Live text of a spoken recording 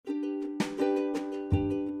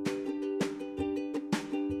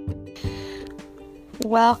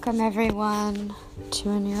Welcome everyone to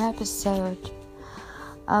a new episode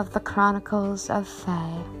of the Chronicles of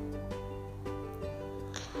Fae.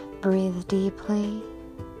 Breathe deeply,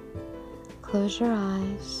 close your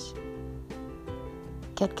eyes,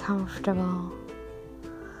 get comfortable,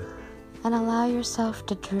 and allow yourself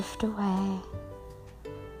to drift away.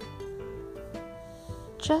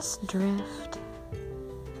 Just drift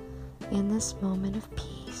in this moment of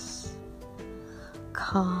peace,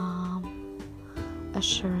 calm,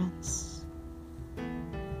 assurance.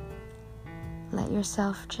 Let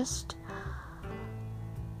yourself just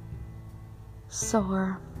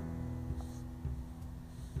soar.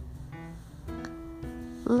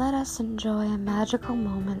 Let us enjoy a magical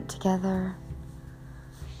moment together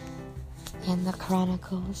in the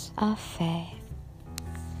Chronicles of Fae.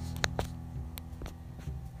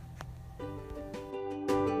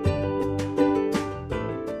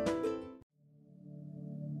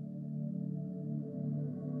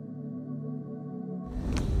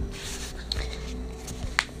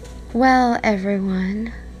 Well,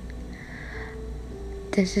 everyone,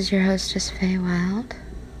 this is your hostess, Faye Wild.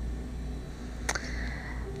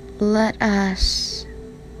 Let us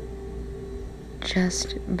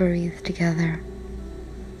just breathe together.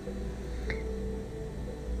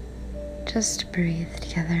 Just breathe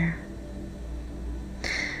together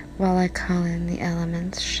while I call in the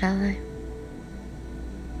elements, shall I?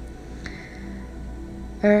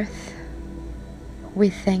 Earth, we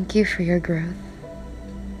thank you for your growth,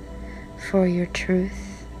 for your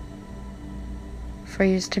truth, for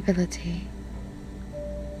your stability.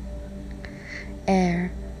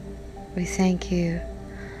 Air, we thank you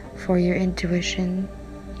for your intuition,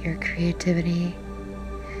 your creativity,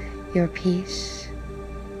 your peace.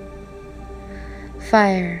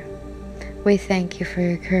 Fire, we thank you for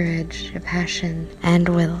your courage, your passion, and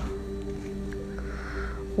will.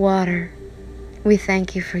 Water, we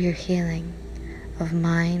thank you for your healing of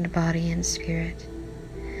mind, body, and spirit,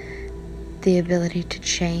 the ability to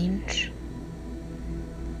change,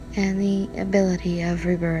 and the ability of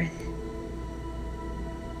rebirth.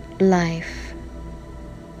 Life,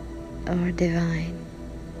 or divine,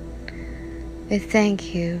 we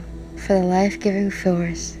thank you for the life-giving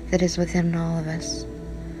force that is within all of us,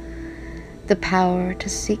 the power to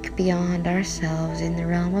seek beyond ourselves in the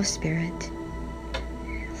realm of spirit,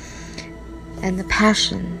 and the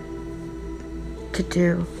passion to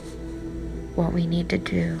do what we need to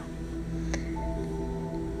do.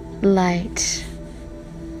 Light,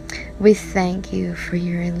 we thank you for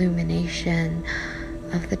your illumination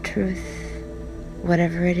of the truth,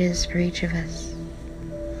 whatever it is for each of us.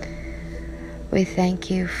 We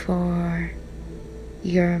thank you for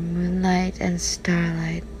your moonlight and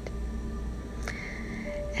starlight.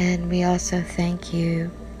 And we also thank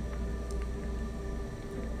you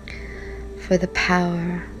for the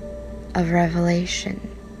power of revelation.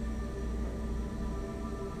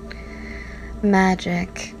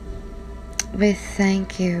 Magic, we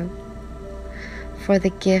thank you for the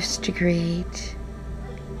gifts to create,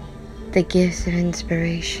 the gifts of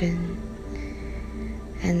inspiration,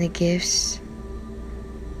 and the gifts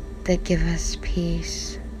that give us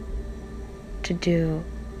peace to do,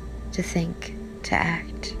 to think, to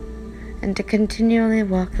act, and to continually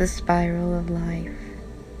walk the spiral of life.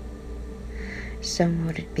 So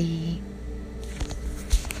mote it be.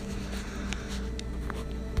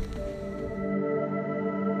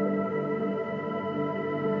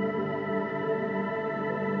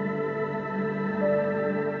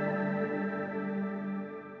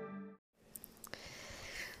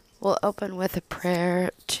 We'll open with a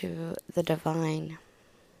prayer to the divine,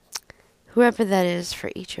 whoever that is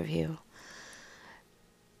for each of you,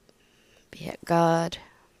 be it God,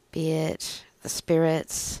 be it the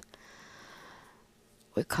spirits.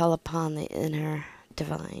 We call upon the inner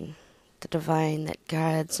divine, the divine that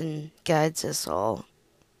guides and guides us all.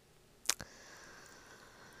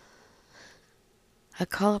 I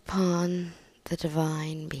call upon the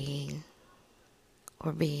divine being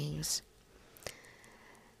or beings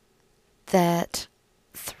that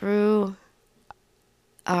through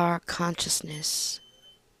our consciousness,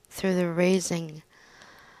 through the raising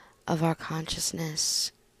of our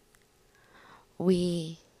consciousness,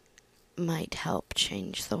 we might help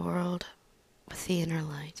change the world with the inner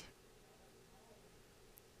light.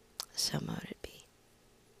 So mote it be.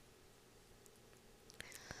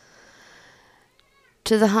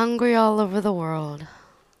 To the hungry all over the world,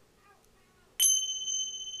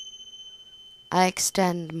 I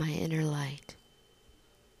extend my inner light.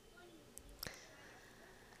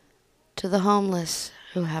 To the homeless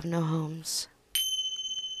who have no homes,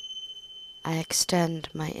 I extend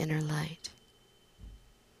my inner light.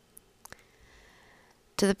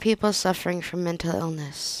 To the people suffering from mental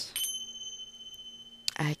illness,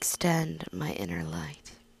 I extend my inner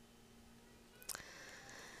light.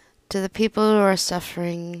 To the people who are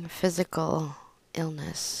suffering physical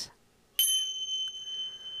illness,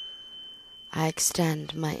 I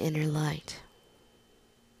extend my inner light.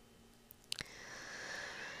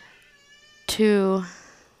 To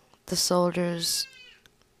the soldiers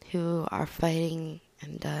who are fighting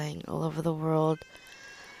and dying all over the world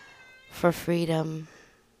for freedom,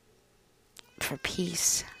 for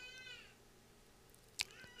peace,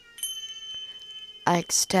 I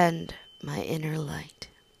extend my inner light.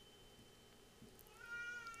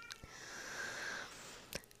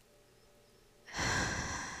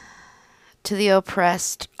 To the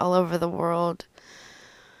oppressed all over the world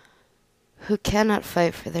who cannot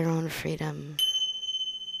fight for their own freedom,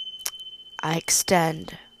 I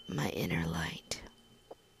extend my inner light.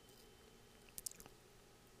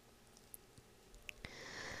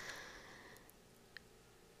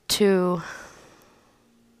 To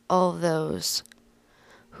all those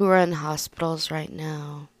who are in hospitals right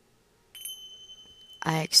now,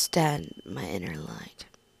 I extend my inner light.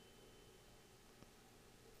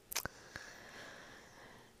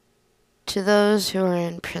 To those who are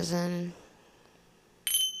in prison,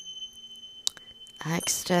 I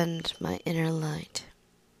extend my inner light.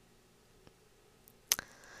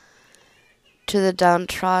 To the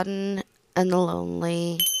downtrodden and the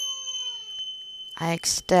lonely, I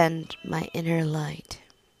extend my inner light.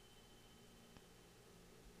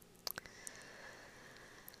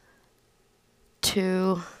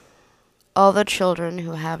 To all the children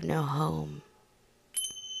who have no home,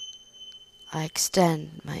 I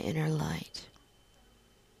extend my inner light.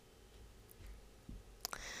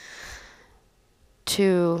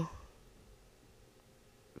 To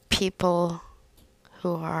people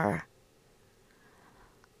who are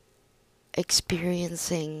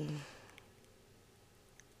experiencing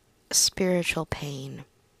spiritual pain,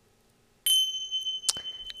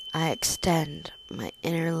 I extend my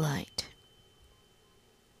inner light.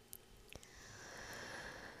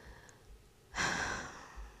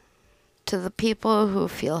 To the people who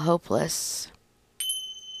feel hopeless,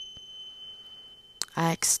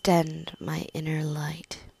 I extend my inner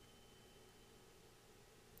light.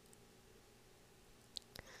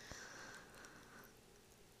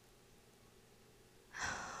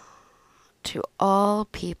 To all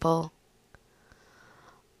people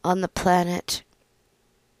on the planet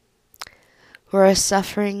who are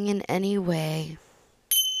suffering in any way,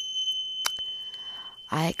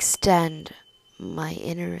 I extend my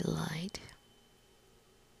inner light.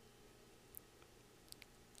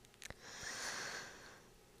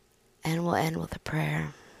 And we'll end with a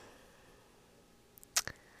prayer.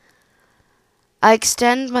 I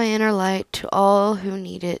extend my inner light to all who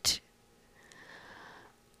need it,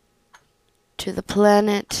 to the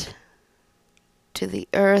planet, to the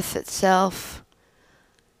earth itself,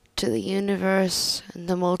 to the universe and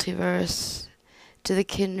the multiverse, to the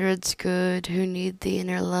kindreds good who need the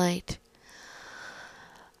inner light.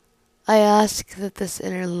 I ask that this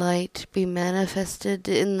inner light be manifested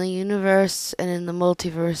in the universe and in the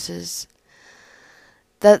multiverses,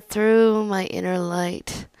 that through my inner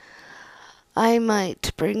light I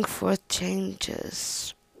might bring forth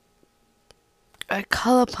changes. I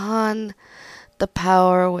call upon the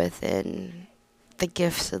power within, the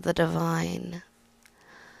gifts of the divine,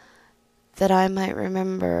 that I might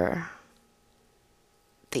remember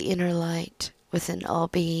the inner light within all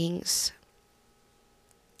beings.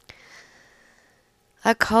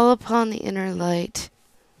 I call upon the inner light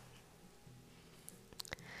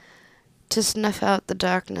to snuff out the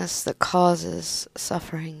darkness that causes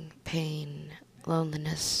suffering, pain,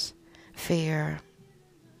 loneliness, fear,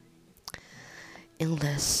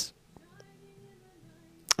 illness,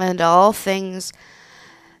 and all things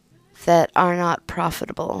that are not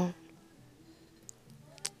profitable.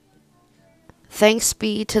 Thanks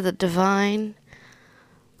be to the divine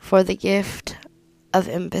for the gift of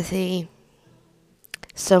empathy.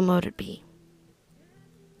 So mote it be.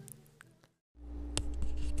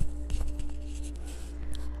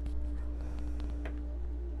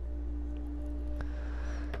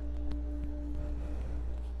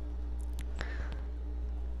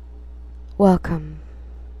 Welcome.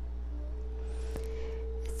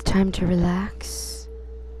 It's time to relax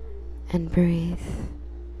and breathe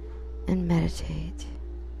and meditate.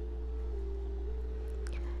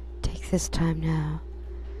 Take this time now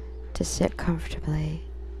to sit comfortably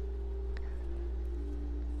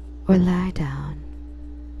or lie down.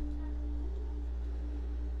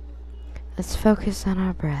 Let's focus on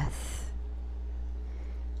our breath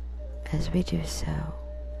as we do so.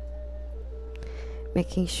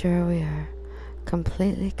 making sure we are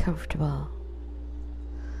completely comfortable,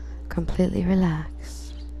 completely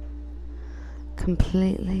relaxed,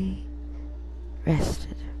 completely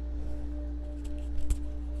rested.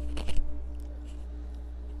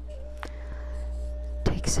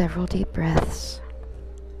 Take several deep breaths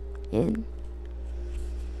in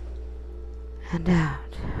and out.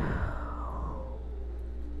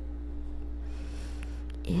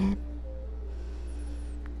 In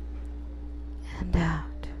and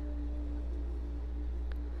out.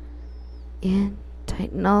 In,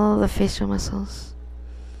 tighten all the facial muscles.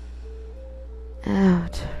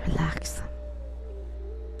 Out, relax them.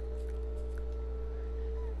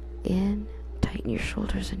 In, tighten your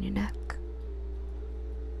shoulders and your neck.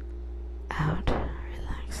 Out,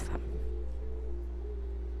 relax them.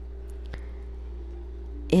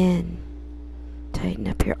 In, tighten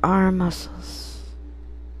up your arm muscles.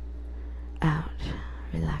 Out,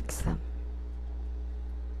 relax them.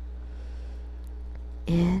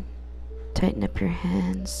 In, tighten up your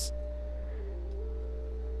hands.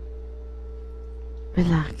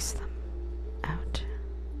 Relax them. Out.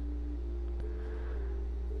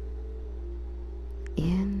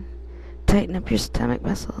 In, tighten up your stomach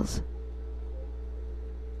muscles.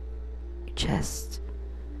 Your chest.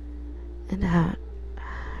 And out.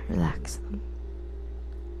 Relax them.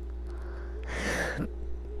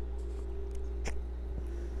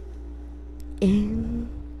 In,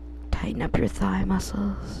 tighten up your thigh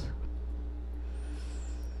muscles.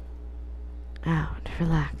 Out,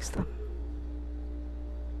 relax them.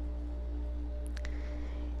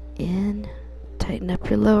 In, tighten up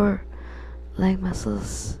your lower leg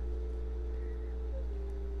muscles.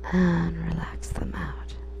 And relax them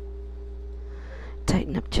out.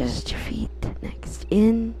 Tighten up just your feet. Next,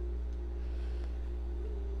 in.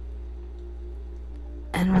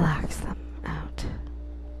 And relax them out.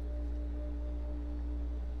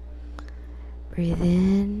 Breathe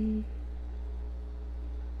in.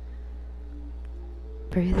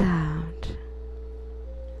 Breathe out.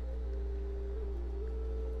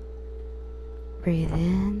 Breathe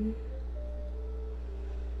in.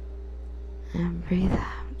 And breathe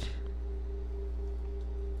out.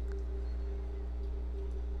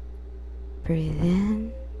 Breathe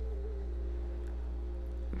in.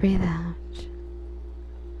 Breathe out.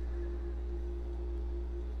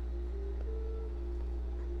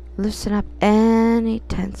 Loosen up any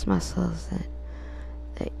tense muscles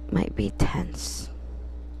that might be tense.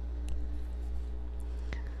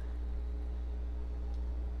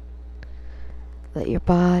 Let your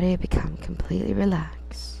body become completely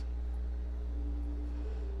relaxed.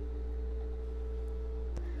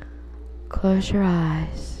 Close your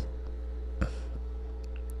eyes.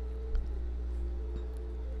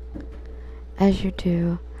 As you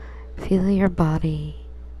do, feel your body.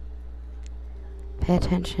 Pay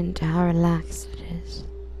attention to how relaxed it is.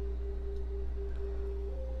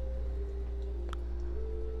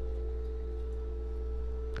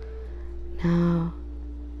 Now,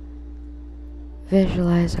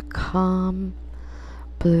 visualize a calm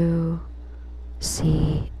blue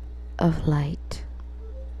sea of light.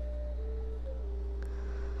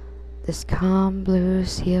 This calm blue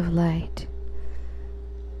sea of light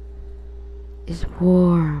is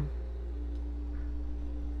warm,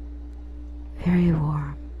 very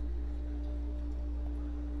warm,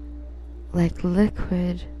 like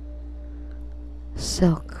liquid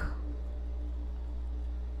silk.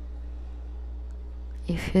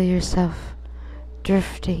 You feel yourself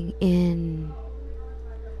drifting in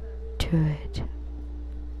to it,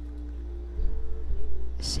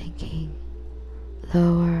 sinking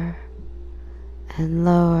lower and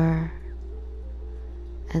lower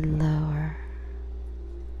and lower.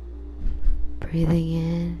 Breathing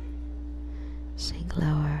in, sink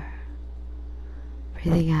lower.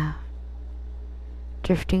 Breathing out,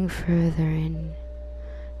 drifting further in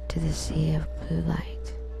to the sea of blue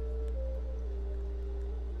light.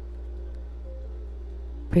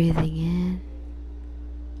 Breathing in,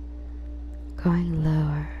 going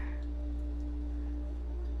lower,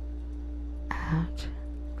 out,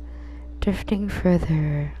 drifting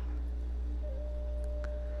further.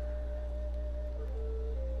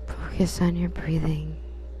 Focus on your breathing.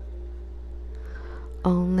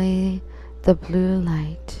 Only the blue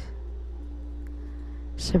light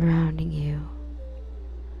surrounding you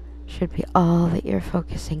should be all that you're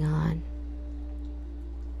focusing on.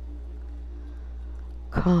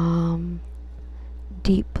 Calm,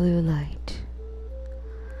 deep blue light,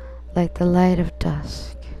 like the light of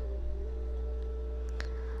dusk,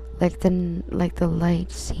 like the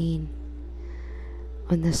light seen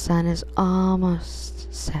when the sun is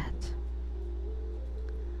almost set.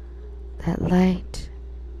 That light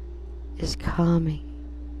is calming,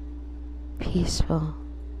 peaceful,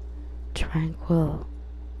 tranquil.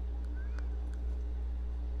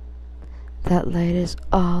 That light is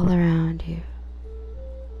all around you.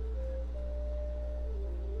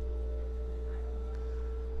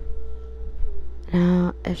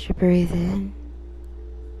 Now, as you breathe in,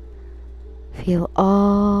 feel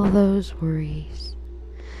all those worries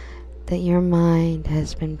that your mind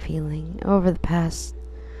has been feeling over the past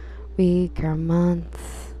week or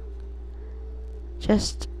month.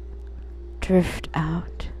 Just drift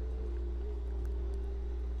out.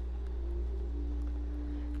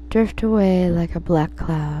 Drift away like a black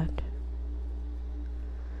cloud.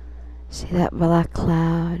 See that black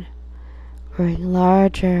cloud growing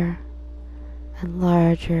larger and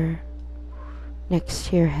larger next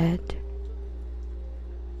to your head.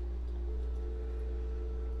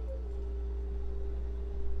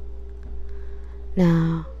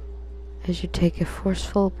 Now, as you take a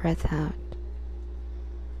forceful breath out,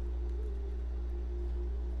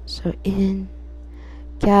 so in,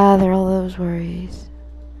 gather all those worries,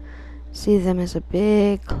 see them as a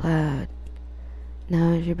big cloud.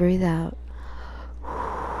 Now as you breathe out,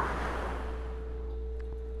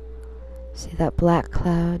 see that black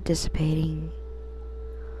cloud dissipating,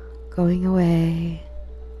 going away,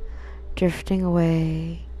 drifting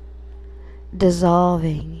away,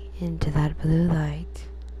 dissolving into that blue light.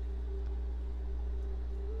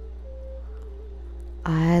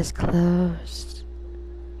 Eyes closed,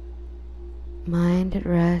 mind at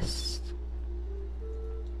rest,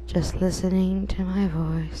 just listening to my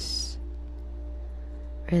voice,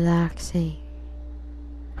 relaxing,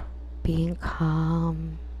 being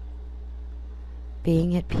calm,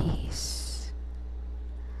 being at peace,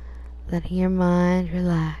 letting your mind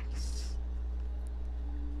relax.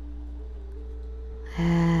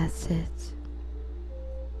 That's it.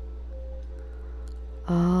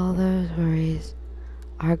 All those worries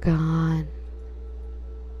are gone.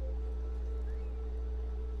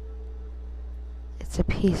 It's a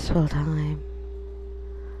peaceful time,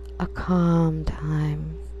 a calm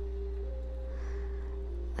time.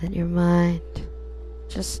 Let your mind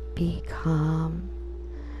just be calm,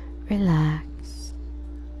 relaxed,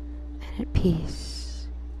 and at peace.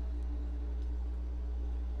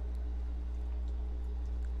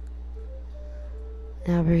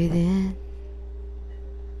 Now breathe in.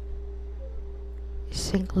 You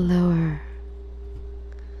sink lower,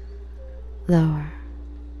 lower,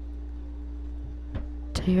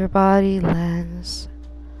 till your body lands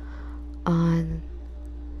on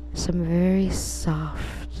some very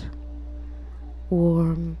soft,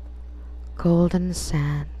 warm, golden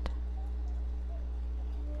sand.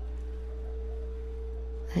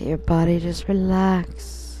 Let your body just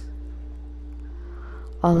relax.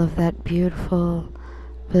 All of that beautiful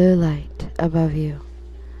blue light above you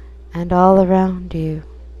and all around you.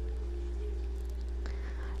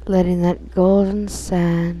 Letting that golden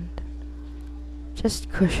sand just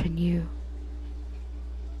cushion you.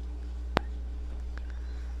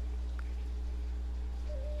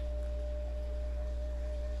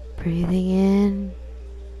 Breathing in,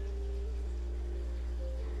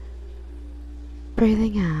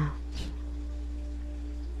 breathing out.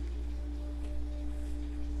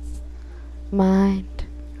 Mind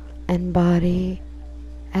and body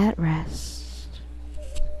at rest.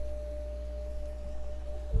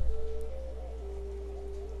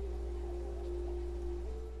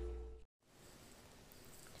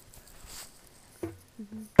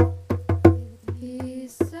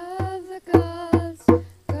 Peace of the gods,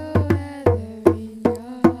 go ever in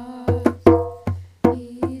your heart.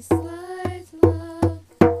 Peace, light, love,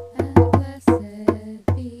 and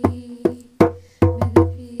blessed be. May the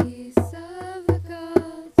peace of the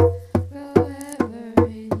gods go ever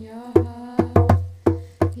in your heart.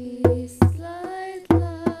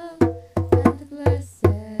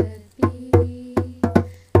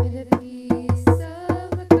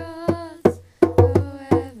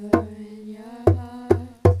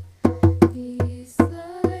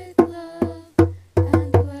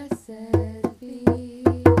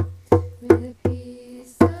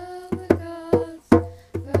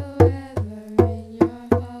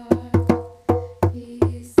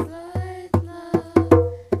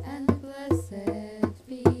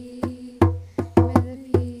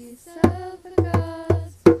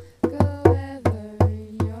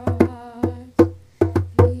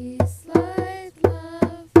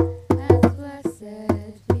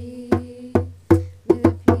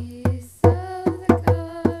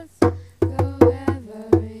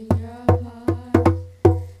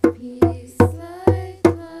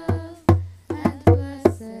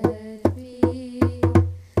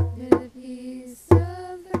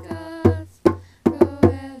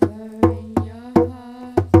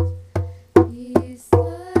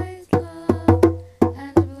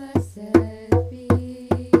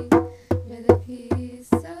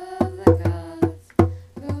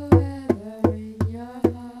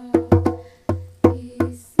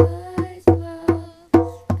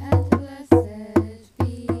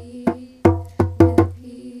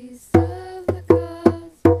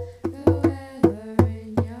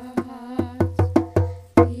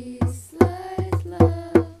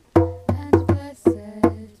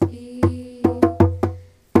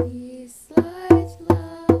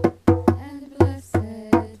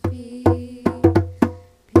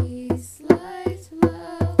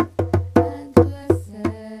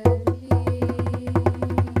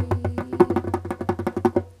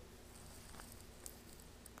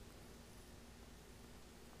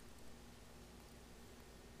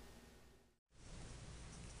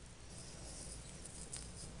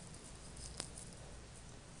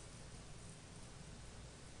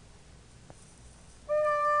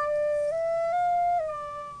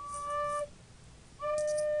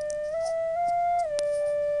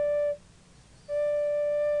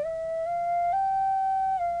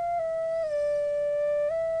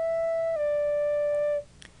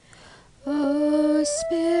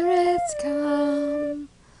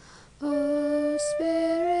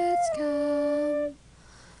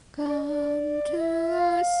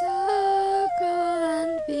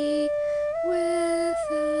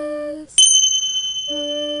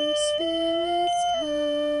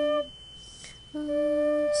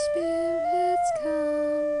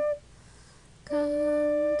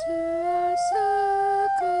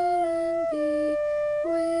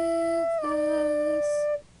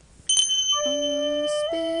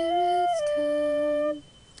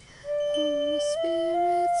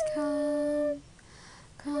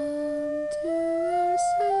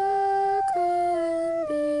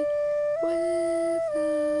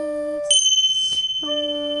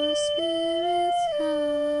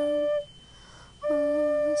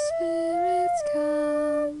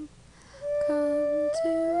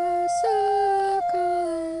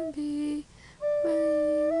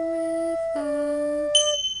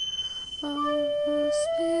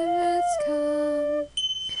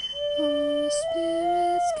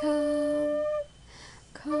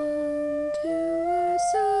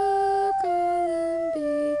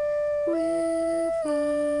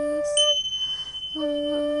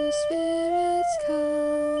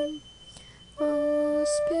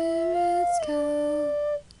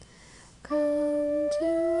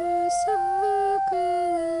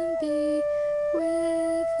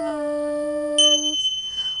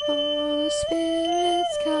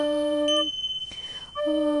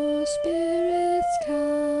 spirits,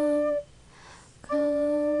 come,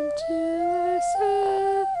 come to our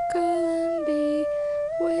circle and be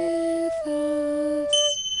with us.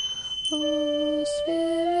 Oh,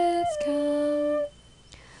 spirits, come.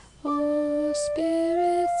 Oh,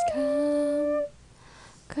 spirits, come.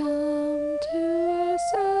 Come to our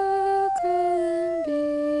circle and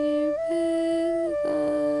be with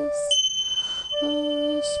us.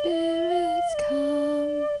 Oh, spirits,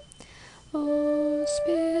 come. Oh,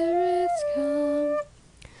 spirits, come.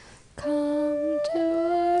 Come to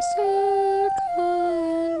our circle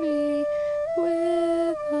and be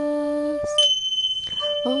with us.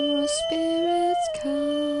 Oh, spirits,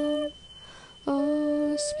 come.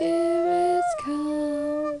 Oh, spirits,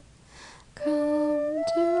 come. Come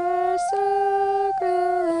to our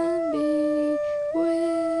circle and be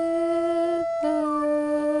with us.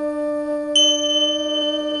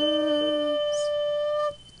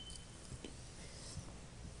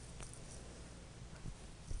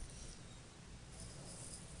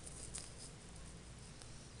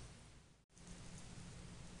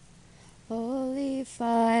 Holy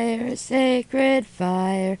fire, sacred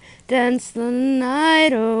fire, dance the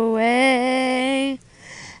night away.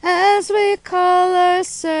 As we call our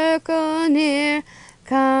circle near,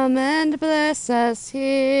 come and bless us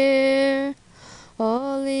here.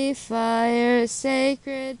 Holy fire,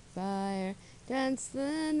 sacred fire, dance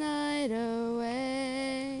the night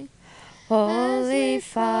away. Holy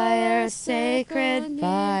fire, sacred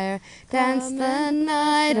fire, dance the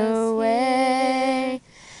night away.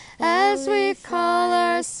 As we call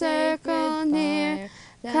our circle near,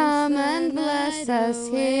 come and bless us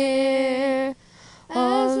here.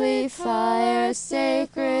 Holy fire,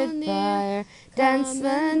 sacred fire, dance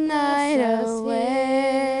the night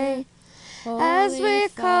away. As we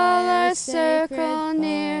call our circle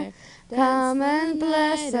near, come and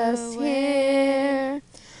bless us here.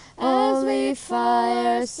 Holy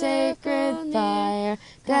fire, sacred fire,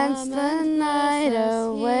 dance the night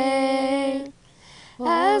away.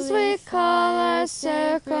 As we call our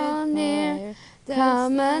circle near,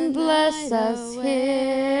 come and bless us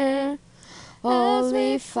here.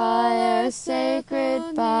 Holy fire,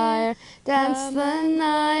 sacred fire, dance the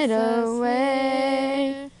night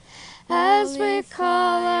away. As we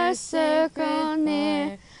call our circle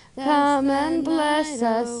near, come and bless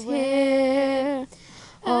us here.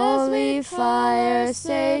 Holy fire,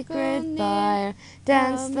 sacred fire,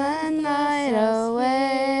 dance the night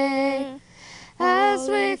away. As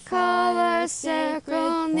we call our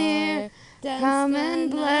circle near, come and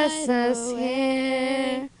bless us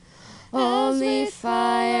here. Holy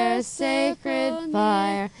fire, sacred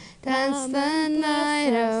fire, dance the night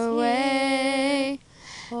away.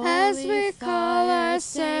 As we call our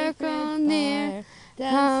circle near,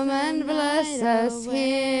 come and bless us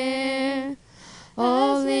here.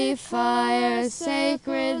 Holy fire,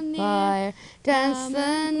 sacred fire, dance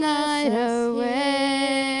the night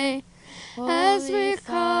away. As we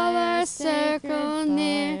call our circle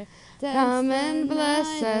near, come and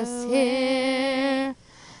bless us here.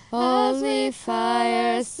 Holy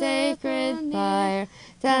fire, sacred fire,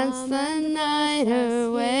 dance the night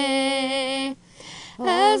away.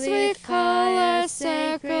 As we call our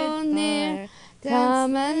circle near,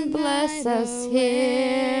 come and bless us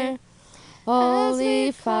here.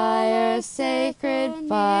 Holy fire, sacred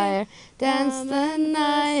fire, dance the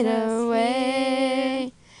night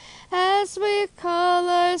away. As we call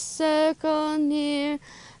our circle near,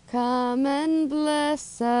 come and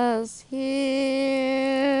bless us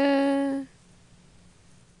here.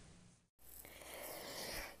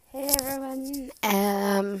 Hey everyone.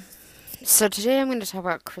 So today I'm going to talk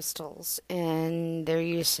about crystals and their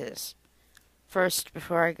uses. First,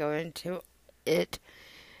 before I go into it,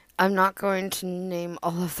 I'm not going to name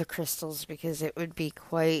all of the crystals because it would be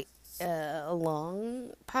quite a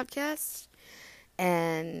long podcast.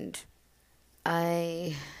 And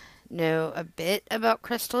I know a bit about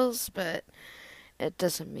crystals, but it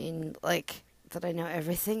doesn't mean like that I know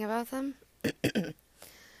everything about them.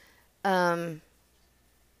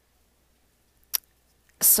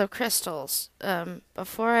 So crystals,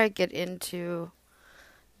 before I get into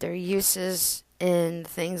their uses and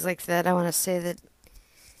things like that, I want to say that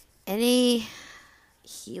any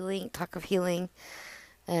talk of healing,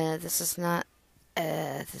 this is not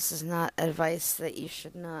advice that you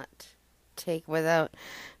should not take without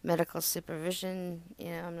medical supervision.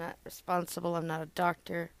 I'm not responsible. I'm not a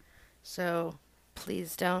doctor, so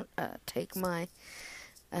please don't take my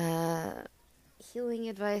healing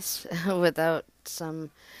advice without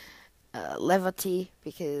some levity,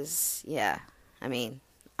 because I'm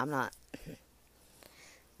not.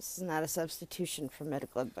 This is not a substitution for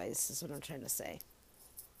medical advice, is what I'm trying to say.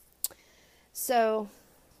 So,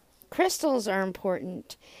 crystals are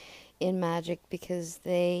important in magic because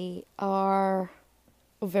they are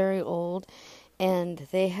very old and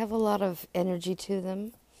they have a lot of energy to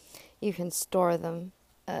them. You can store them.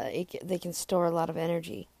 They can store a lot of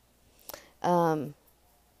energy.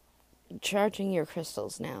 Charging your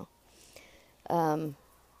crystals now.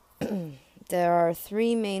 There are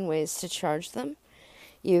three main ways to charge them.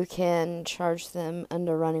 You can charge them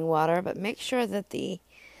under running water, but make sure that the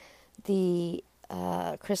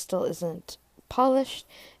crystal isn't polished,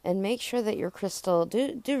 and make sure that your crystal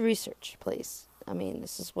do research, please. I mean,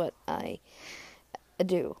 this is what I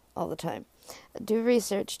do all the time. Do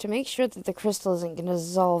research to make sure that the crystal isn't going to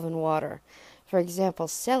dissolve in water. For example,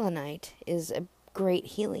 selenite is a great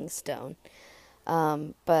healing stone,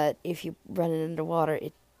 but if you run it under water,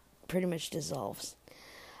 it pretty much dissolves.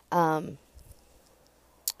 But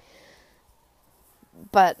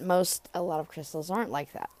a lot of crystals aren't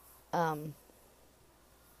like that.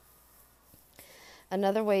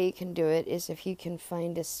 Another way you can do it is if you can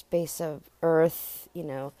find a space of earth,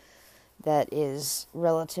 that is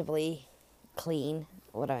relatively clean.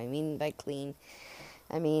 What do I mean by clean?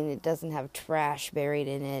 I mean, it doesn't have trash buried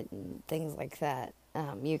in it and things like that.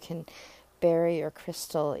 You can bury your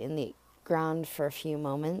crystal in the ground for a few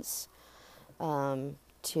moments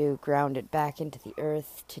to ground it back into the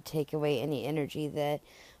earth, to take away any energy that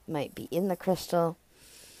might be in the crystal.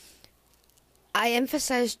 I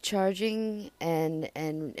emphasize charging and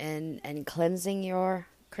cleansing your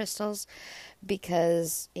crystals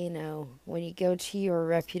because, when you go to your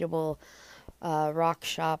reputable rock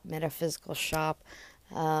shop, metaphysical shop,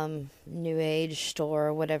 New Age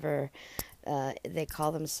store, whatever they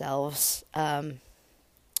call themselves, the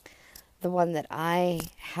one that I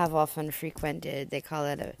have often frequented, they call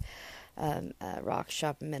it a rock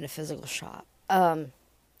shop, a metaphysical shop.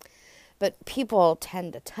 But people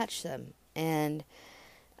tend to touch them. And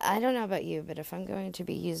I don't know about you, but if I'm going to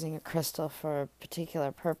be using a crystal for a particular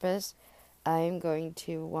purpose, I'm going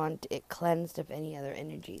to want it cleansed of any other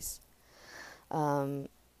energies. And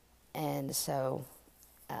so,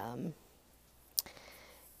 I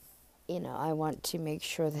want to make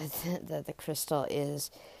sure that the crystal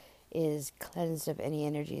is cleansed of any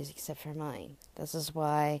energies except for mine. This is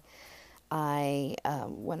why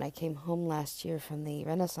when I came home last year from the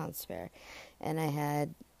Renaissance Fair, and I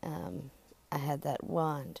had that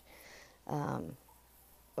wand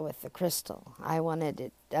with the crystal. I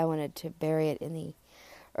wanted to bury it in the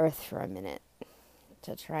earth for a minute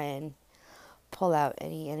to try and pull out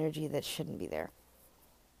any energy that shouldn't be there.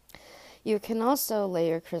 You can also lay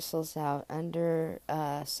your crystals out under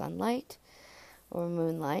sunlight or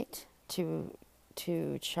moonlight to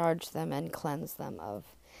charge them and cleanse them of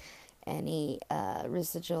any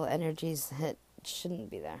residual energies that shouldn't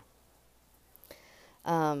be there.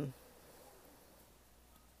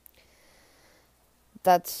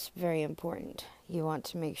 That's very important. You want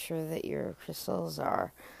to make sure that your crystals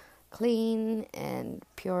are clean and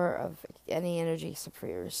pure of any energy except for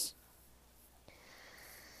yours.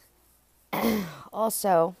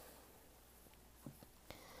 Also,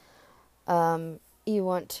 you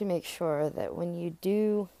want to make sure that when you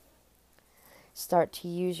do start to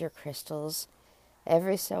use your crystals,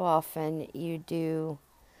 every so often you do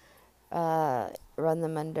run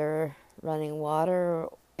them under running water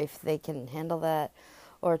if they can handle that,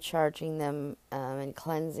 or charging them and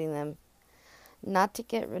cleansing them. Not to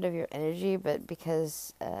get rid of your energy, but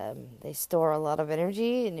because they store a lot of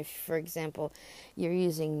energy. And if, for example, you're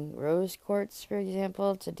using rose quartz, for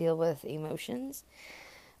example, to deal with emotions,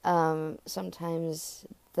 sometimes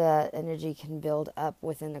the energy can build up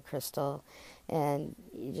within the crystal, and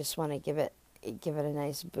you just want to give it a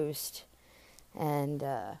nice boost, and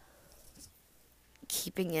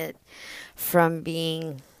keeping it from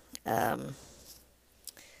being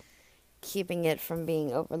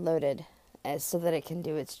overloaded, so that it can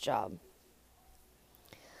do its job.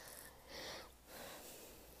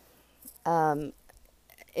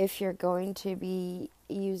 If you're going to be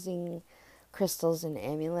using crystals and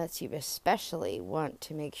amulets, you especially want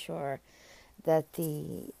to make sure that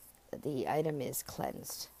the item is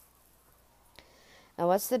cleansed. Now,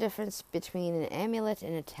 what's the difference between an amulet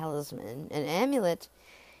and a talisman? An amulet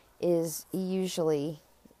is usually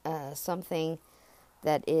something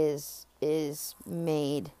that is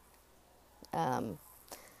made.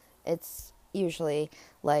 It's usually,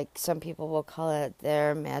 like, some people will call it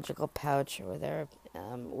their magical pouch or their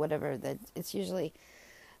whatever. That it's usually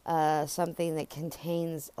something that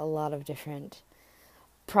contains a lot of different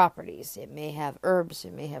properties. It may have herbs,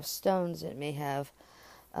 it may have stones, it may have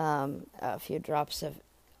a few drops of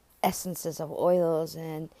essences of oils,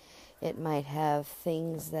 and It might have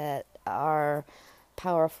things that are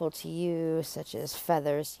powerful to you, such as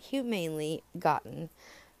feathers, humanely gotten.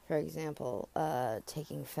 For example,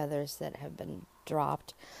 taking feathers that have been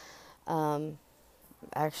dropped.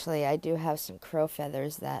 Actually, I do have some crow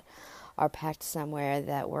feathers that are packed somewhere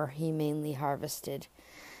that were humanely harvested.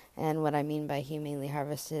 And what I mean by humanely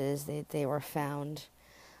harvested is they were found.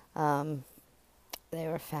 They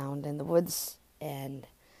were found in the woods, and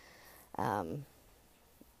they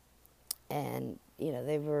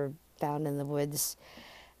were found in the woods.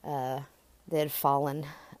 They had fallen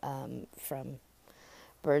from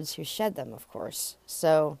birds who shed them, of course.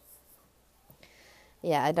 So,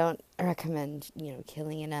 yeah, I don't recommend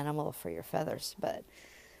killing an animal for your feathers, but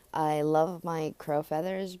I love my crow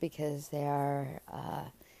feathers because they are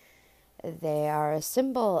a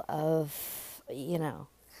symbol of when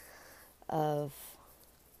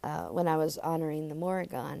I was honoring the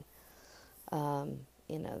Morrigan.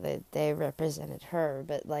 They represented her,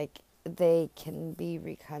 but they can be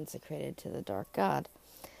reconsecrated to the dark god.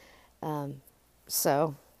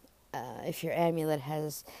 So, if your amulet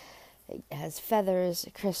has feathers,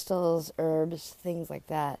 crystals, herbs, things like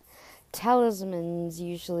that, talisman's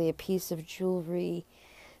usually a piece of jewelry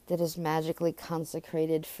that is magically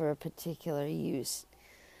consecrated for a particular use.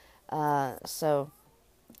 But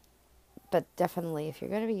definitely, if you're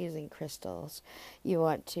going to be using crystals, you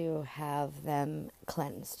want to have them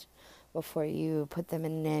cleansed before you put them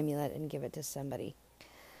in an amulet and give it to somebody,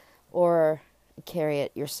 or carry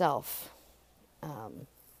it yourself.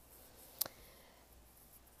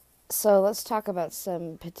 So let's talk about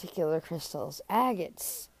some particular crystals.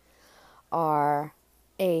 Agates are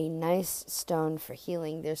a nice stone for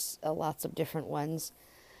healing. There's lots of different ones.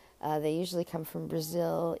 They usually come from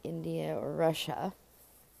Brazil, India, or Russia.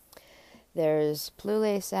 There's blue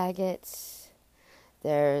lace agates,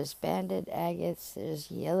 there's banded agates, there's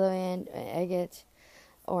yellow agate,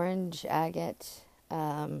 orange agate,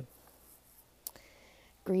 green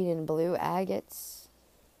and blue agates,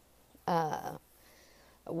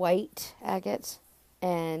 white agates,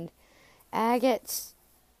 and agates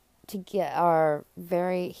are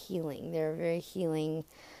very healing. They're a very healing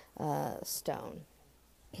stone.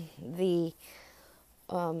 The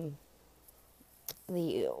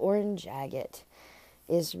orange agate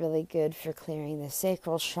is really good for clearing the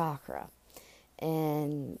sacral chakra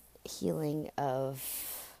and healing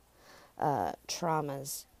of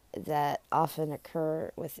traumas that often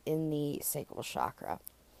occur within the sacral chakra.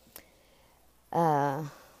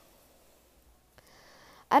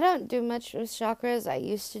 I don't do much with chakras. I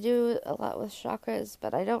used to do a lot with chakras,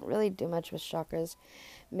 but I don't really do much with chakras.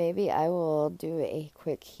 Maybe I will do a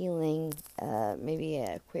quick healing, maybe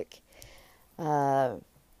a quick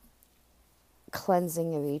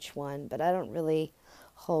cleansing of each one, but I don't really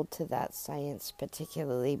hold to that science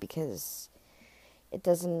particularly because it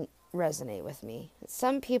doesn't resonate with me.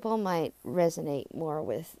 Some people might resonate more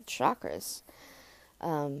with chakras.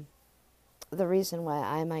 The reason why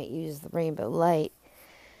I might use the rainbow light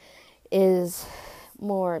is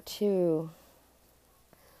more to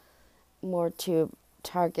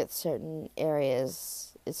target certain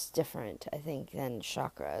areas. It's different, I think, than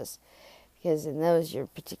chakras, because in those you're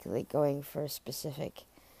particularly going for specific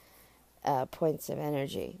points of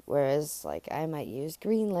energy, whereas I might use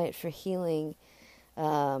green light for healing,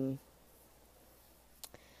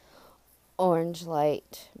 orange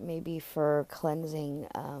light maybe for cleansing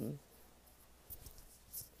and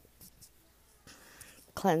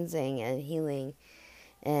healing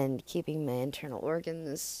and keeping my internal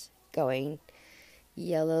organs going,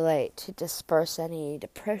 yellow light to disperse any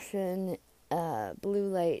depression, blue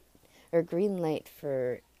light or green light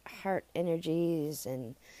for heart energies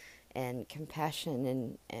and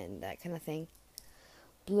compassion and that kind of thing,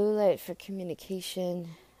 blue light for communication,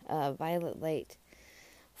 violet light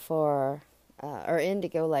for or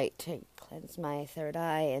indigo light to cleanse my third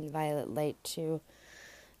eye, and violet light to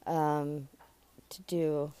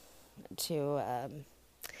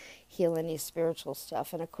heal any spiritual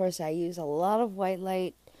stuff. And of course I use a lot of white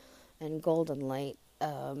light and golden light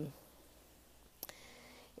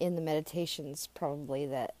in the meditations, probably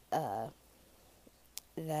that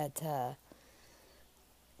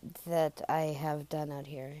I have done out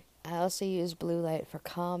here. I also use blue light for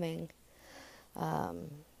calming,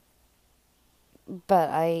 but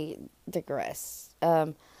I digress.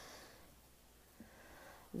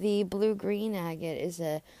 The blue-green agate is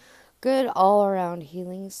a good all-around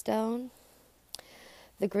healing stone.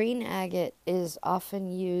 The green agate is often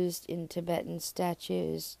used in Tibetan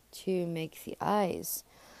statues to make the eyes,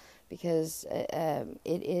 because it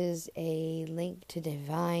is a link to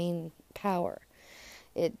divine power.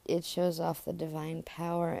 it shows off the divine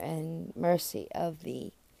power and mercy of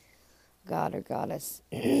the god or goddess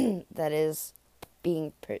that is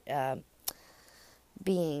being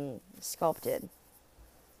being sculpted.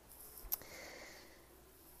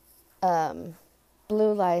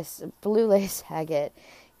 Blue lace agate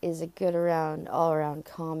is a good all around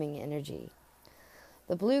calming energy.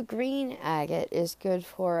 The blue green agate is good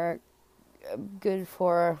for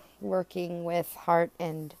working with heart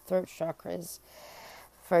and throat chakras.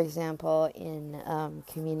 For example, in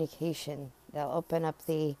communication, they'll open up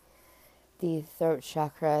the throat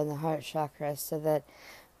chakra and the heart chakra, so that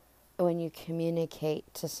when you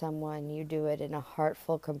communicate to someone, you do it in a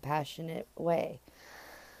heartful, compassionate way.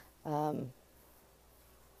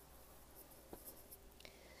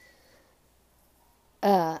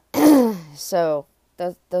 So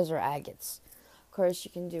those are agates. Of course,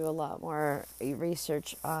 you can do a lot more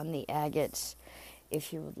research on the agates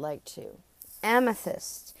if you would like to.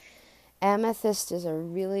 Amethyst. Amethyst is a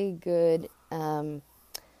really good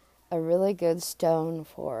stone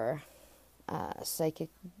for psychic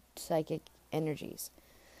energies.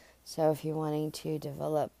 So if you're wanting to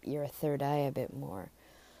develop your third eye a bit more,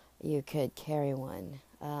 you could carry one.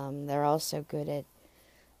 They're also good at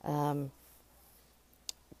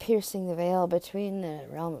piercing the veil between the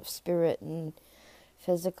realm of spirit and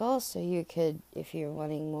physical. So you could, if you're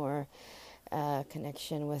wanting more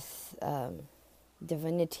connection with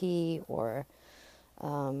divinity, or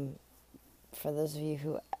for those of you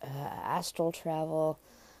who astral travel,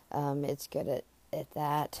 it's good at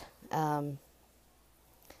that.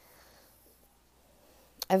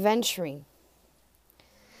 Aventurine.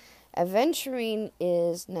 Aventurine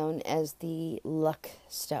is known as the luck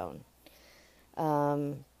stone.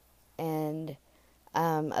 And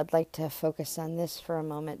I'd like to focus on this for a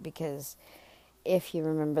moment, because if you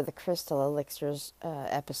remember the crystal elixirs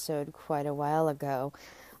episode quite a while ago,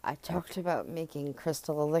 I talked about making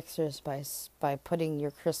crystal elixirs by putting your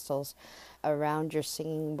crystals around your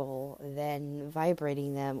singing bowl, then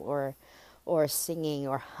vibrating them, or singing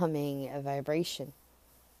or humming a vibration.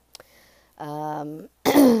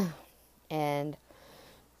 And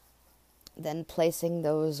then placing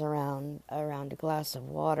those around a glass of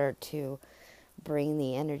water to bring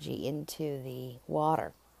the energy into the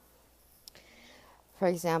water. For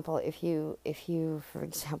example, if you for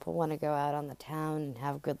example want to go out on the town and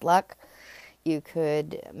have good luck, you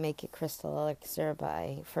could make a crystal elixir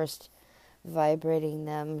by first vibrating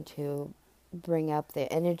them to bring up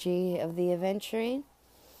the energy of the aventurine,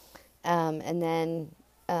 and then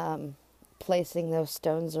placing those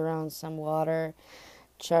stones around some water,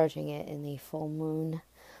 charging it in the full moon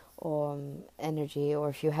energy, or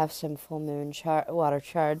if you have some full moon water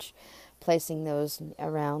charge, placing those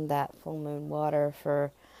around that full moon water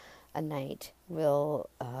for a night will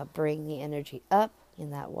bring the energy up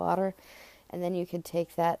in that water. And then you could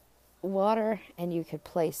take that water and you could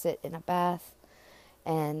place it in a bath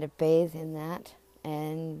and bathe in that,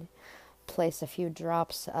 and place a few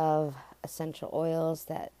drops of essential oils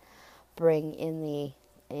that bring in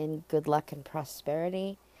good luck and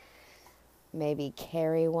prosperity. Maybe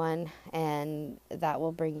carry one, and that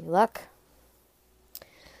will bring you luck.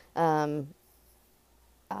 I,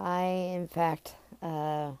 in fact,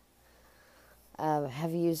 have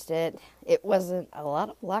used it. It wasn't a lot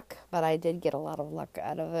of luck, but I did get a lot of luck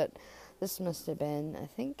out of it. This must have been, I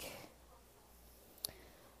think,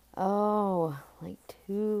 like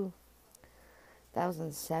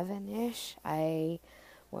 2007-ish. I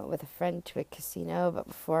went with a friend to a casino, but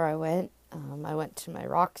before I went to my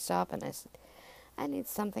rock stop, and I said, I need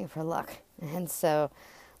something for luck. And so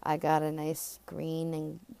I got a nice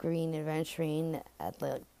green aventurine that had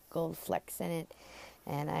little gold flecks in it,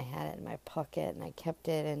 and I had it in my pocket, and I kept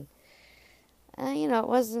it, and it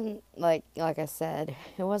wasn't like I said,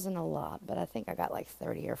 it wasn't a lot, but I think I got like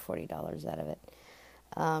 $30 or $40 out of it.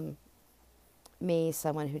 Me,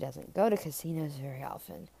 someone who doesn't go to casinos very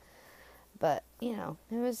often, but it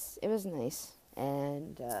was nice,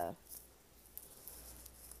 and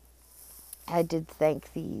I did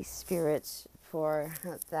thank the spirits for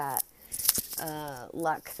that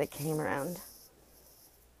luck that came around.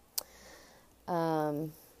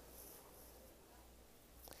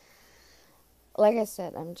 Like I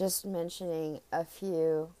said, I'm just mentioning a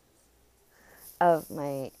few of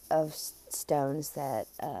stones that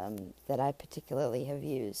I particularly have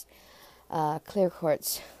used. Clear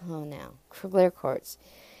quartz. Clear quartz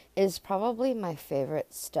is probably my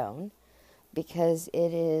favorite stone, because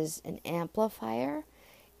it is an amplifier.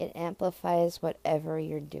 It amplifies whatever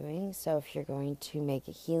you're doing. So if you're going to make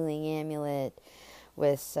a healing amulet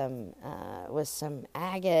with some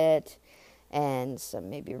agate, and some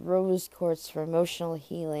maybe rose quartz for emotional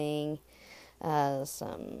healing, um,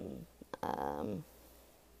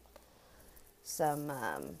 some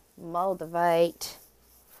moldavite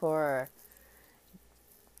for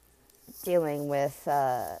dealing with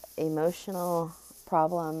emotional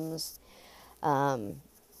problems, adding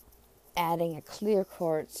a clear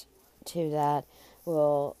quartz to that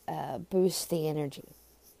will boost the energy.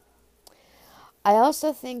 I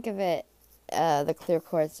also think of it, the clear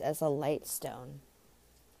quartz, as a light stone.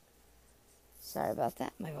 Sorry about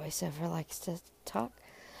that. My voiceover likes to talk.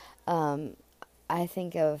 I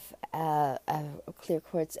think of clear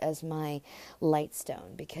quartz as my light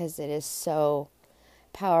stone because it is so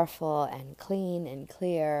powerful and clean and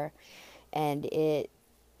clear, and it,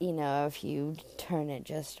 if you turn it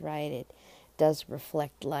just right, it does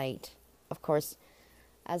reflect light. Of course,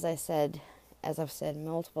 as I've said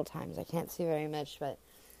multiple times, I can't see very much, but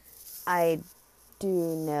I do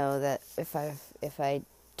know that if I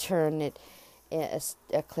turn it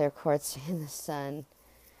a clear quartz in the sun,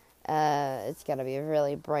 it's got to be a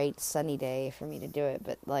really bright sunny day for me to do it.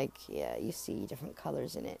 But you see different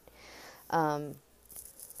colors in it.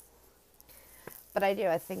 But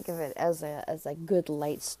I think of it as a good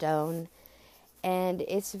light stone, and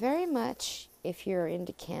it's very much, if you're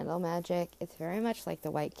into candle magic, it's very much like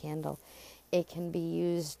the white candle. It can be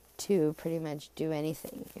used to pretty much do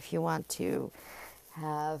anything. If you want to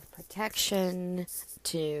have protection,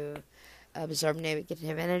 to absorb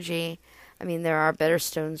negative energy, there are better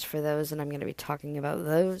stones for those, and I'm going to be talking about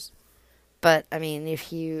those. But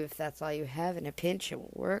if that's all you have in a pinch, it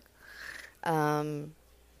will work.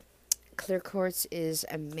 Clear quartz is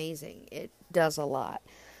amazing. It does a lot.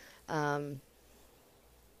 And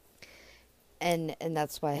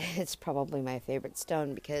that's why it's probably my favorite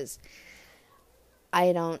stone, because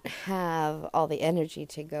I don't have all the energy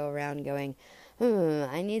to go around going,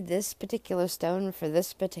 I need this particular stone for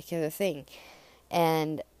this particular thing.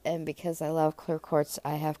 And because I love clear quartz,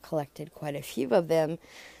 I have collected quite a few of them,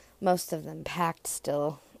 most of them packed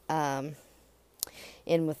still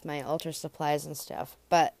in with my altar supplies and stuff.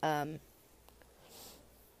 But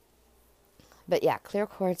yeah, clear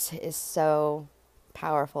quartz is so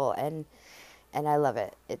powerful, and I love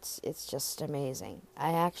it. It's just amazing.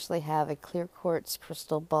 I actually have a clear quartz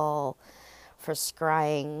crystal ball for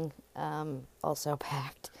scrying, also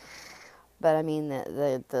packed. But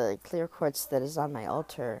the clear quartz that is on my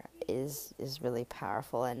altar is really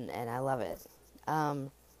powerful, and I love it.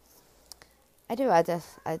 I do. I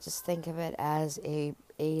just think of it as a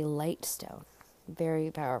light stone, very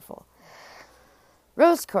powerful.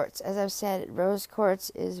 Rose quartz, as I've said, rose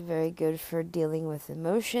quartz is very good for dealing with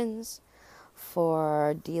emotions.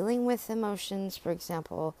 For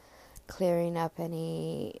example, clearing up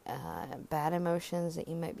any bad emotions that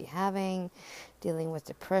you might be having, dealing with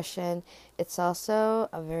depression. It's also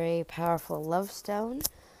a very powerful love stone.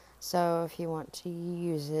 So if you want to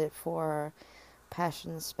use it for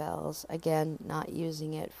passion spells, again, not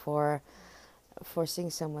using it for forcing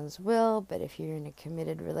someone's will, but if you're in a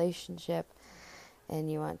committed relationship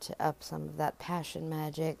and you want to up some of that passion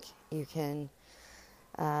magic, you can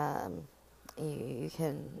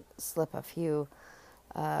slip a few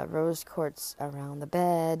rose quartz around the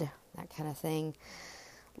bed, that kind of thing.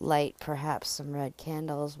 Light perhaps some red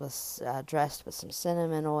candles with dressed with some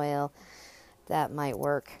cinnamon oil. That might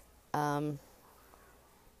work. To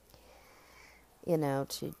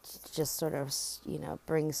just sort of,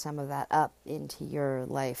 bring some of that up into your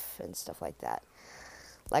life and stuff like that.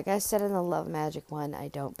 Like I said in the love magic one, I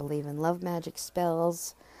don't believe in love magic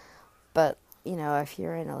spells, but, if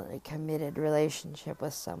you're in a committed relationship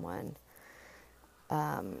with someone,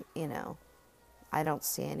 I don't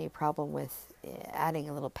see any problem with adding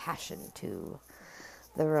a little passion to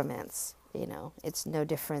the romance. It's no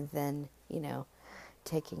different than,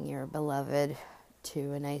 taking your beloved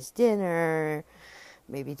to a nice dinner,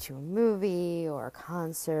 maybe to a movie or a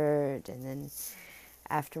concert, and then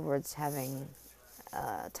afterwards having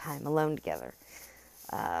time alone together.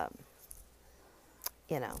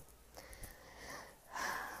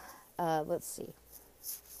 Let's see.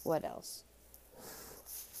 What else?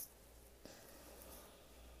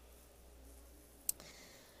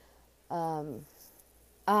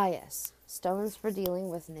 Yes. Stones for dealing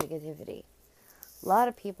with negativity. A lot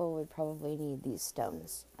of people would probably need these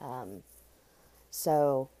stones. I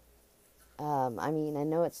know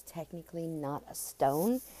it's technically not a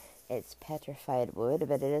stone. It's petrified wood,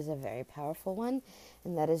 but it is a very powerful one,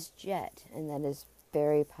 and that is jet, and that is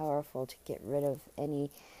very powerful to get rid of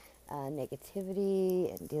any negativity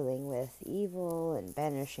and dealing with evil and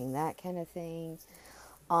banishing that kind of thing.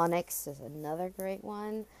 Onyx is another great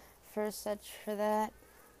one for that.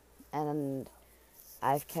 And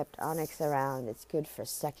I've kept onyx around. It's good for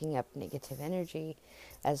sucking up negative energy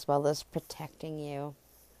as well as protecting you.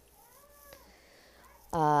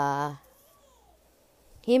 Hematite.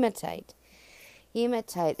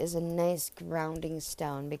 Hematite is a nice grounding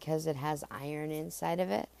stone because it has iron inside of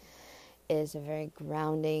it. It is a very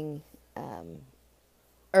grounding,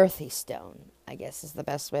 earthy stone, I guess is the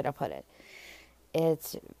best way to put it.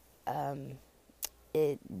 It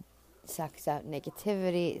sucks out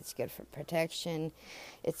negativity. It's good for protection.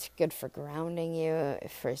 It's good for grounding you.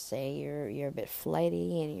 If, say, you're a bit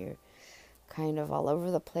flighty and you're kind of all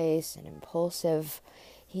over the place and impulsive,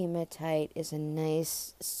 hematite is a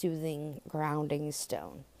nice, soothing, grounding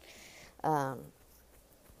stone.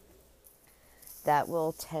 That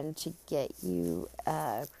will tend to get you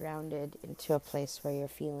grounded into a place where you're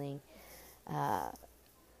feeling a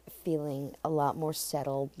lot more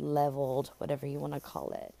settled, leveled, whatever you want to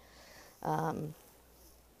call it.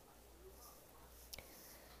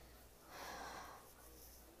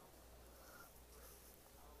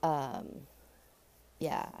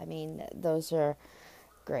 Yeah, I mean, those are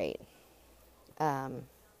great. Let's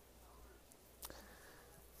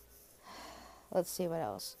see what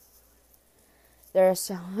else. There are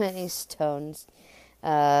so many stones,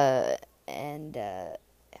 and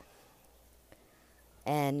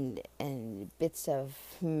bits of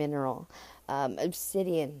mineral.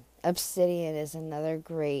 Obsidian is another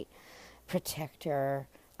great protector,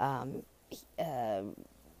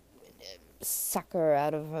 sucker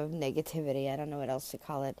out of negativity. I don't know what else to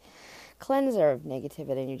call it. Cleanser of negative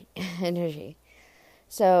energy.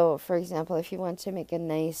 So, for example, if you want to make a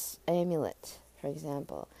nice amulet, for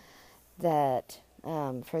example, that,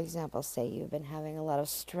 say you've been having a lot of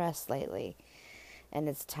stress lately, and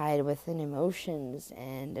it's tied within emotions,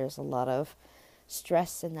 and there's a lot of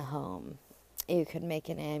stress in the home, you could make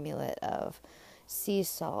an amulet of sea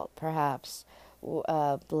salt, perhaps,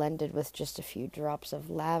 blended with just a few drops of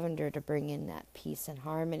lavender to bring in that peace and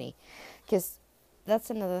harmony. Because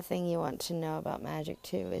that's another thing you want to know about magic,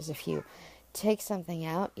 too, is if you take something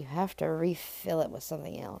out, you have to refill it with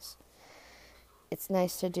something else. It's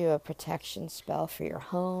nice to do a protection spell for your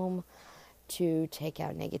home, to take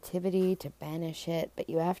out negativity, to banish it, but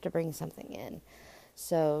you have to bring something in.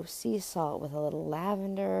 So sea salt with a little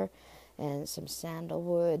lavender and some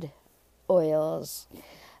sandalwood oils,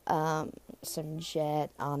 some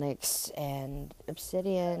jet, onyx, and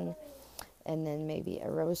obsidian, and then maybe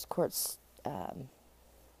a rose quartz,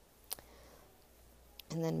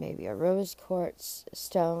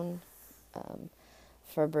 stone,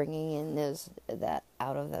 for bringing in that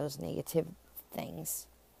out of those negative things.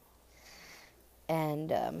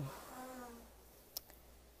 And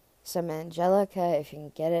some angelica, if you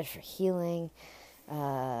can get it, for healing,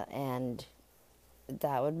 and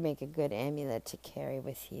that would make a good amulet to carry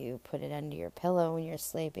with you. Put it under your pillow when you're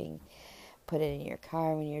sleeping, put it in your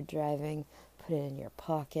car when you're driving, put it in your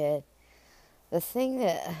pocket. The thing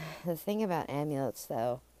about amulets,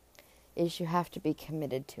 though, is you have to be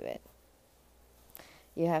committed to it.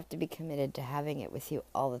 You have to be committed to having it with you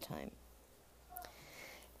all the time.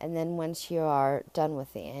 And then once you are done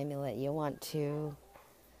with the amulet, you want to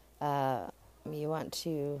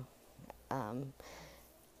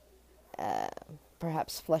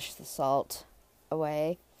perhaps flush the salt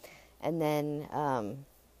away, and then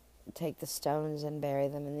take the stones and bury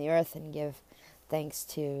them in the earth and give thanks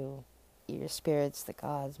to your spirits, the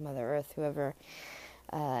gods, Mother Earth, whoever,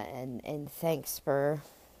 and thanks for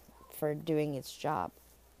doing its job.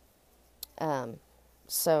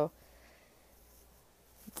 So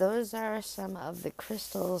those are some of the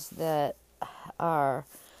crystals that are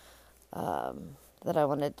that I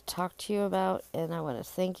wanted to talk to you about, and I want to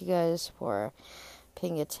thank you guys for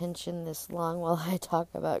paying attention this long while I talk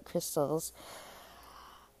about crystals.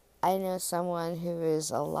 I know someone who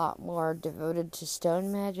is a lot more devoted to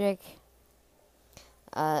stone magic.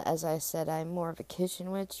 As I said, I'm more of a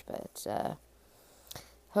kitchen witch, but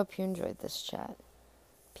hope you enjoyed this chat.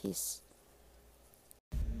 Peace.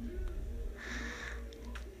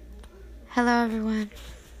 Hello, everyone.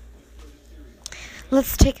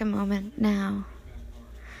 Let's take a moment now,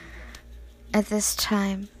 at this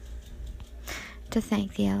time, to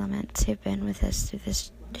thank the elements who've been with us through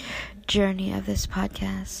this journey of this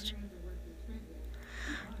podcast.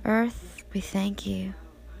 Earth, we thank you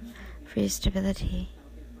for your stability,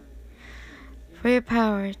 for your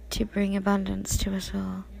power to bring abundance to us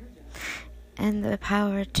all, and the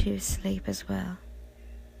power to sleep as well.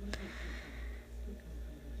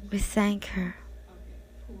 We thank her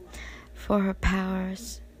for her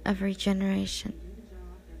powers of regeneration.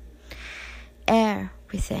 Air,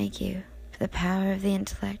 we thank you for the power of the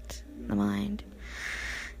intellect, the mind,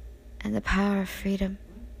 and the power of freedom.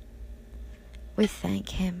 We thank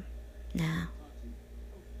Him now.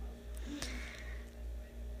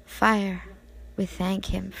 Fire, we thank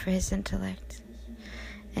Him for His intellect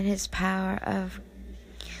and His power of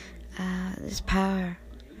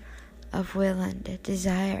will and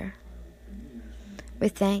desire. We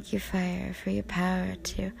thank you, fire, for your power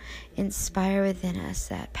to inspire within us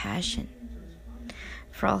that passion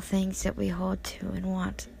for all things that we hold to and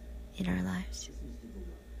want in our lives.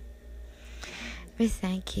 We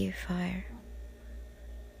thank you, fire.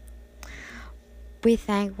 We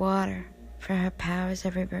thank water for her powers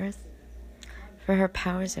of rebirth, for her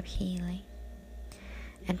powers of healing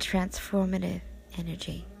and transformative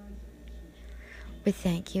energy. We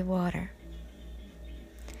thank you, water.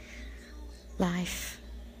 Life.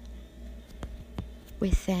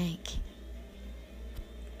 We thank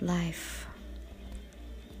life.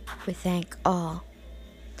 We thank all,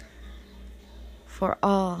 for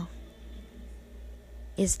all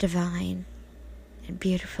is divine and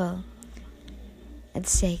beautiful and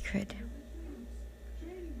sacred.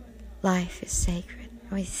 Life is sacred.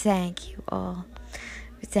 We thank you all.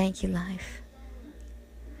 We thank you, life.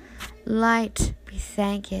 Light, we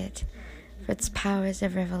thank it for its powers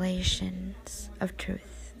of revelations of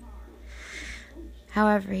truth.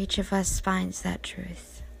 However each of us finds that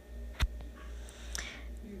truth.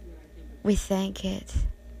 We thank it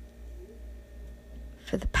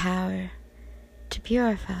for the power to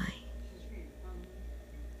purify.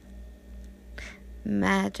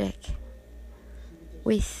 Magic,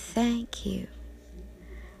 we thank you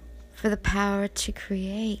for the power to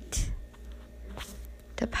create,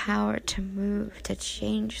 the power to move, to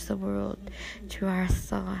change the world through our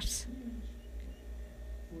thoughts.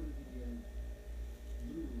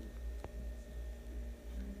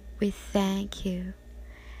 We thank you.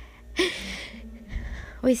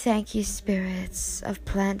 We thank you, spirits of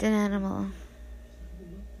plant and animal.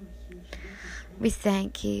 We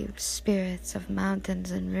thank you, spirits of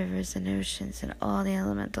mountains and rivers and oceans and all the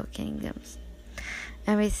elemental kingdoms.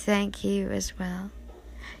 And we thank you as well,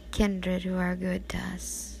 kindred who are good to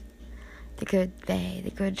us, the good they,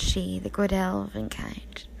 the good she, the good elven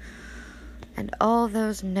kind, and all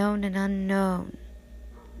those known and unknown.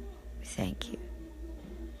 We thank you.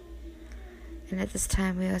 And at this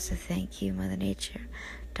time we also thank you, Mother Nature,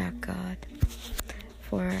 Dark God,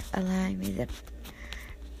 for allowing me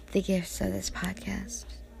the gifts of this podcast.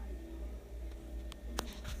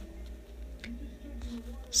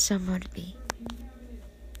 So mote it be.